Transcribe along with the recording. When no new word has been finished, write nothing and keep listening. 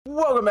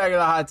Welcome back to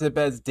the Hot Tip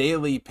Bets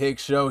Daily Pick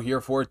Show here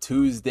for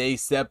Tuesday,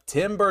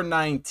 September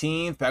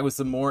 19th. Back with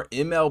some more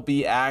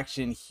MLB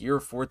action here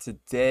for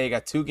today.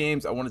 Got two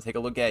games I want to take a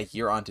look at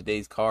here on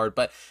today's card.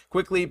 But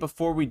quickly,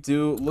 before we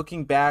do,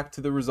 looking back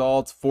to the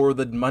results for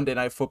the Monday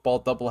Night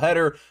Football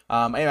doubleheader.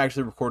 I am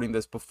actually recording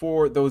this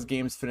before those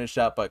games finish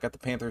up, but got the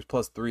Panthers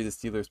 +3, the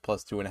Steelers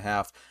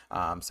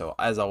 +2.5. So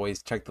as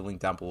always, check the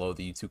link down below,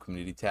 the YouTube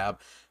community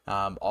tab.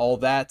 All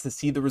that to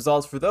see the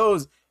results for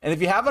those. And if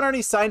you haven't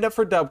already signed up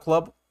for Dub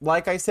Club,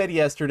 like I said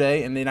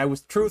yesterday, and then I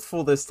was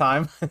truthful this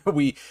time,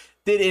 we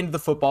did end the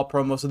football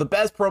promo. So the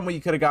best promo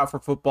you could have got for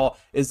football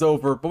is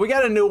over, but we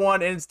got a new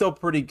one and it's still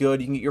pretty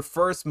good. You can get your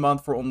first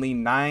month for only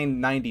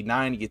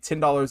 $9.99. You get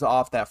 $10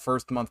 off that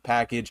first month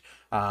package,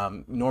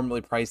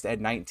 normally priced at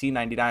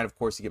 $19.99. Of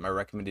course, you get my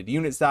recommended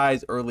unit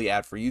size, early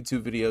ad for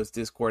YouTube videos,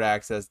 Discord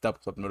access, Dub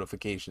Club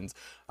notifications,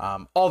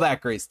 all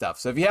that great stuff.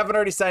 So if you haven't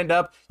already signed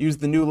up, use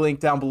the new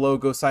link down below.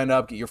 Go sign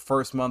up, get your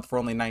first month for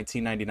only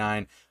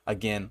 $19.99.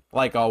 Again,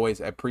 like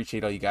always, I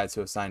appreciate all you guys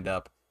who have signed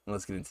up. And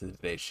let's get into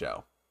today's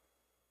show.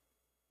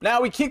 Now,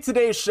 we kick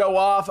today's show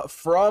off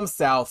from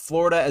South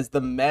Florida as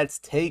the Mets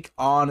take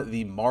on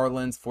the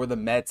Marlins. For the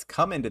Mets,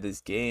 come into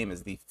this game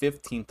as the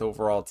 15th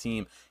overall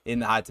team in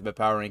the Hot Tip Bet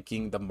Power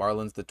Ranking. The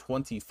Marlins, the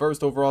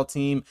 21st overall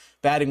team.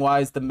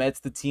 Batting-wise, the Mets,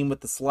 the team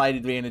with the slight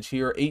advantage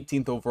here,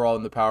 18th overall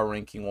in the Power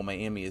Ranking, while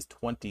Miami is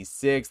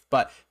 26th.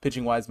 But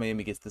pitching-wise,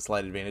 Miami gets the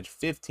slight advantage,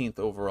 15th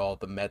overall.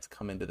 The Mets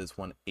come into this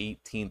one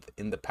 18th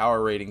in the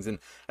Power Ratings. And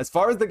as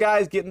far as the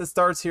guys getting the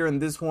starts here in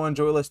this one,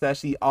 Joey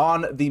Lestachy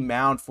on the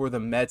mound for the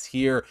Mets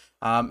here.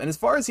 And as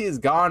far as he has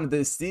gone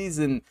this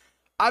season,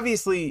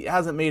 obviously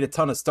hasn't made a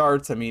ton of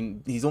starts. I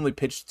mean, he's only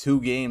pitched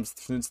 2 games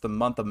since the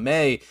month of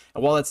May.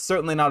 And while that's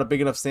certainly not a big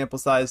enough sample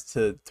size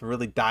to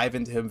really dive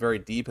into him very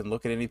deep and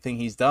look at anything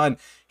he's done,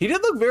 he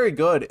did look very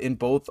good in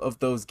both of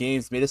those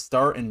games. Made a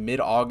start in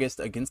mid-August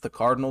against the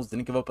Cardinals.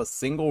 Didn't give up a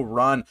single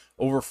run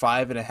over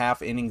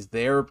 5.5 innings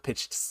there.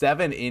 Pitched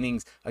 7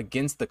 innings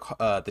against the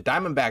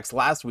Diamondbacks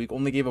last week.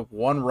 Only gave up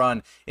 1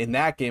 run in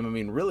that game. I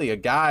mean, really a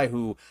guy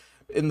who,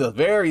 in the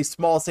very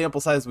small sample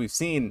size we've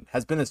seen,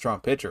 has been a strong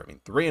pitcher. I mean,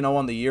 3-0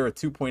 on the year, a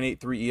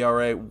 2.83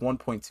 ERA,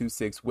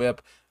 1.26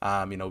 whip.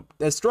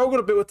 Has struggled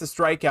a bit with the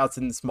strikeouts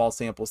in the small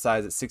sample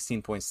size at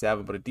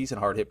 16.7, but a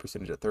decent hard hit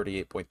percentage at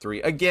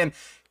 38.3. Again,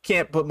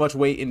 can't put much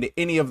weight into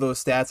any of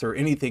those stats or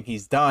anything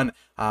he's done,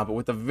 but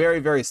with a very,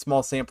 very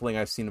small sampling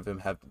I've seen of him,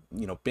 have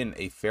been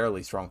a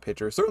fairly strong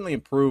pitcher. Certainly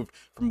improved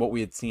from what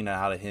we had seen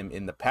out of him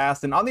in the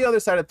past. And on the other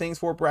side of things,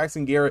 for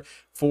Braxton Garrett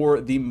for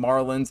the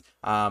Marlins,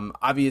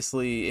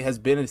 obviously it has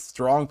been a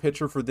strong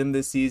pitcher for them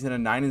this season. A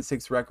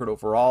 9-6 record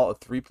overall, a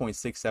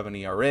 3.67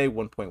 ERA,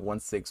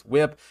 1.16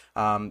 WHIP.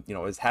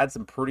 Has had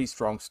some pretty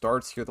strong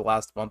starts here the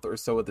last month or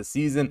so of the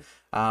season,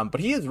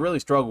 but he has really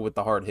struggled with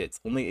the hard hits.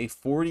 Only a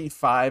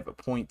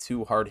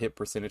 45.2 hard hit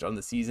percentage on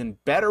the season.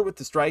 Better with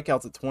the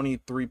strikeouts at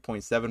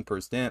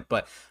 23.7%,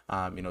 but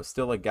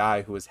still a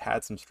guy who has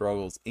had some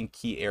struggles in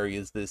key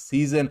areas this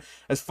season.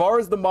 As far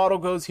as the model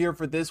goes here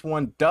for this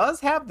one, does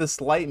have the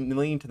slight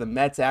lean to the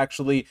Mets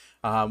actually,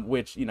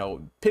 which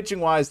pitching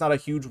wise, not a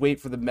huge weight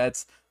for the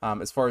Mets.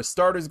 As far as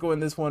starters go in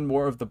this one,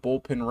 more of the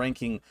bullpen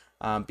ranking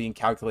being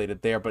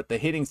calculated there, but the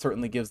hitting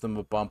certainly gives them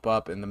a bump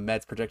up, and the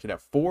Mets projected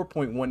at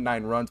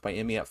 4.19 runs,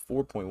 Miami at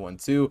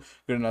 4.12,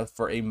 good enough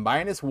for a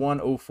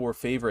 -104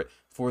 favorite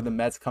for the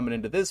Mets coming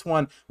into this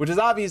one, which is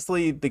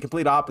obviously the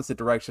complete opposite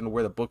direction of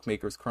where the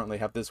bookmakers currently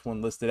have this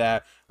one listed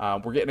at.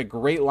 We're getting a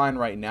great line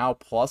right now,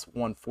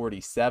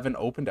 +147,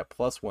 opened at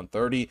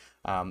 +130.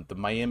 The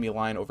Miami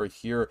line over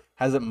here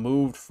hasn't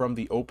moved from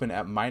the open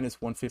at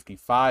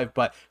 -155,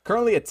 but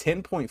currently a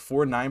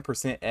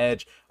 10.49%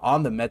 edge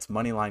on the Mets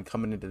money line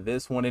coming into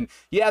this one. And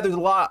yeah, there's a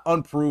lot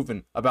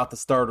unproven about the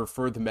starter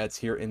for the Mets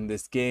here in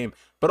this game,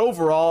 but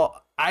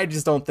overall, I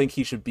just don't think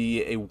he should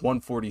be a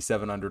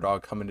 147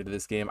 underdog coming into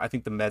this game. I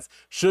think the Mets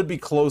should be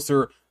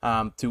closer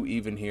to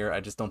even here. I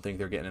just don't think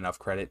they're getting enough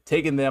credit.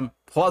 Taking them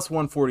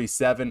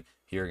 +147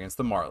 here against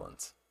the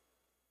Marlins.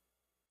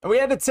 And we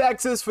head to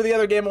Texas for the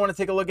other game I want to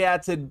take a look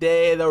at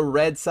today. The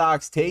Red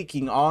Sox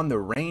taking on the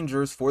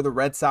Rangers. For the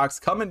Red Sox,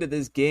 come into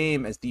this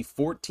game as the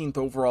 14th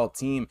overall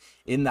team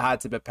in the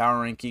Hot Tip Bet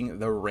Power Ranking.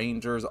 The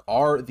Rangers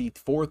are the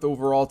 4th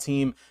overall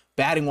team.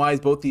 Batting wise,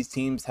 both these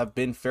teams have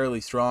been fairly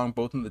strong,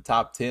 both in the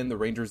top 10. The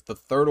Rangers, the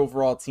 3rd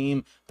overall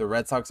team. The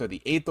Red Sox are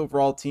the 8th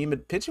overall team.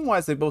 And pitching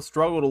wise, they both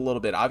struggled a little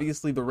bit.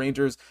 Obviously, the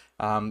Rangers,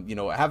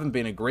 haven't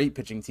been a great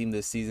pitching team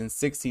this season.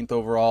 16th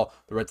overall.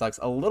 The Red Sox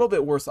a little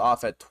bit worse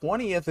off at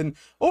 20th. And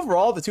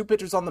overall, the two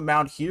pitchers on the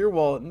mound here,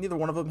 while neither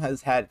one of them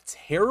has had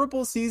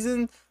terrible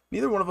season,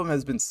 neither one of them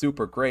has been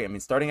super great. I mean,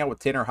 starting out with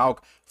Tanner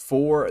Houck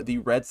for the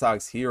Red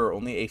Sox here,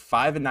 only a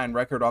 5-9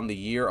 record on the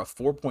year, a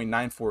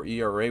 4.94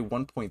 ERA,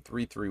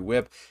 1.33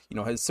 WHIP.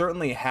 Has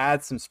certainly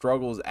had some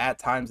struggles at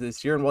times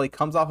this year. And while he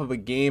comes off of a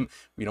game,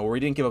 where he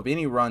didn't give up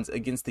any runs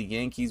against the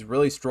Yankees,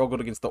 really struggled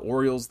against the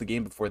Orioles the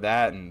game before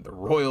that, and the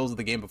Royals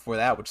the game before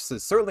that, which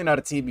is certainly not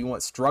a team you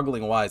want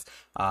struggling wise,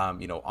 on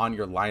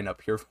your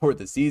lineup here for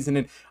the season.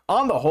 And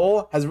on the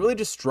whole, has really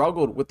just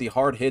struggled with the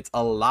hard hits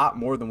a lot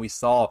more than we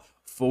saw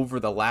over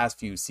the last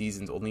few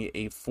seasons. Only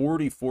a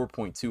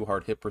 44.2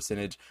 hard hit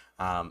percentage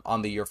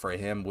on the year for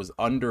him, was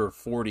under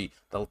 40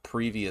 the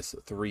previous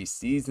 3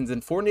 seasons.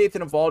 And for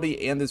Nathan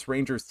Eovaldi and this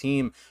Rangers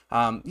team,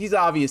 he's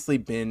obviously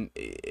been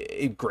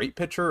a great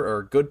pitcher, or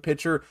a good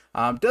pitcher.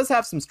 Does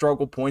have some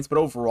struggle points, but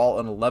overall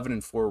an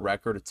 11-4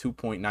 record, a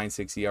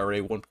 2.96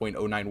 ERA,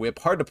 1.09 WHIP.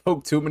 Hard to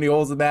poke too many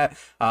holes in that,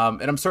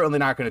 and I'm certainly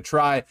not going to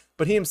try.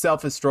 But he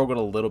himself has struggled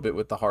a little bit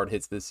with the hard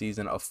hits this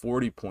season, a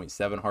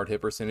 40.7 hard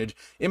hit percentage,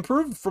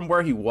 improved from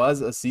where he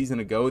was a season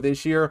ago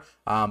this year,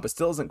 but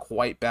still isn't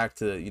quite back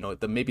to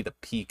maybe the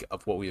peak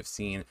of what we have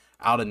seen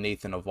out of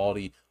Nathan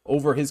Eovaldi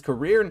over his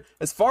career. And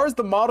as far as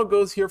the model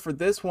goes here for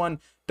this one,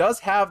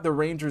 does have the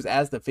Rangers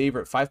as the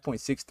favorite,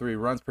 5.63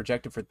 runs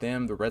projected for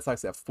them. The Red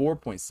Sox at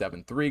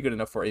 4.73, good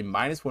enough for a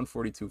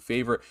 -142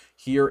 favorite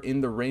here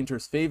in the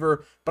Rangers'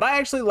 favor. But I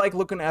actually like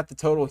looking at the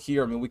total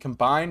here. I mean, we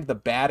combined the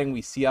batting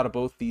we see out of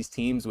both these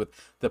teams with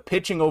the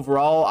pitching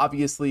overall.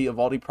 Obviously,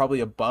 Eovaldi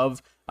probably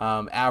above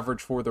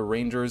average for the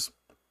Rangers.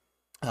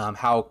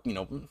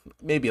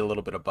 Maybe a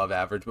little bit above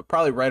average, but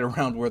probably right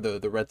around where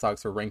the Red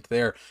Sox are ranked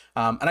there.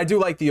 And I do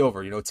like the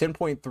over,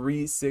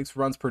 10.36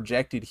 runs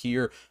projected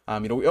here.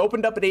 We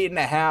opened up at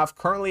 8.5,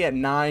 currently at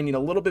 9, a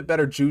little bit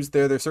better juice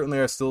there. There certainly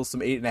are still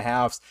some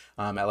 8.5s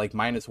at like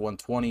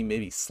 -120,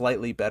 maybe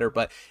slightly better,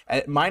 but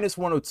at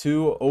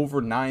 -102 over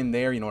 9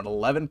 there, an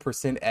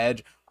 11%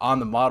 edge on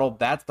the model.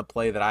 That's the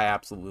play that I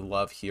absolutely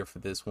love here for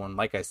this one.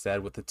 Like I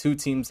said, with the two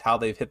teams, how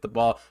they've hit the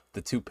ball,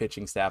 the two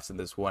pitching staffs in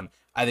this one,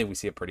 I think we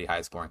see a pretty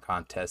high scoring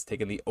contest,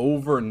 taking the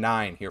over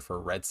 9 here for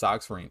Red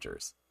Sox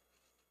Rangers.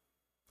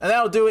 And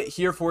that'll do it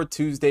here for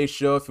Tuesday's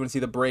show. If you want to see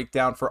the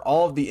breakdown for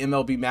all of the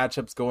MLB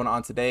matchups going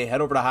on today,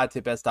 head over to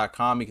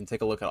hottipbets.com. You can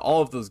take a look at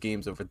all of those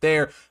games over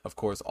there. Of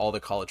course, all the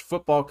college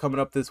football coming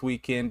up this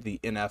weekend, the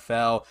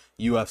NFL,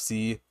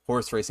 UFC,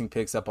 horse racing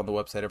picks up on the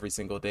website every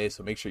single day,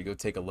 so make sure you go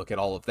take a look at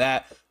all of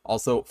that.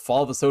 Also,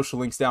 follow the social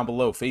links down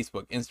below: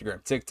 Facebook,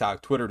 Instagram,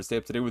 TikTok, Twitter, to stay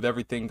up to date with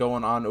everything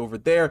going on over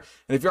there.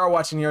 And if you are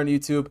watching here on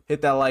YouTube,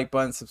 hit that like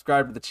button,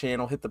 subscribe to the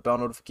channel, hit the bell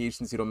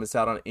notifications so you don't miss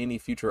out on any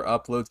future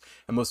uploads,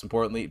 and most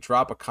importantly,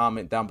 drop a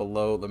comment down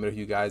below. Let me know who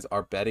you guys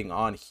are betting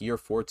on here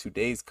for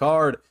today's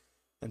card.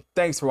 And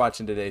thanks for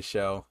watching today's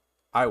show.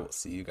 I will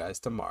see you guys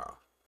tomorrow.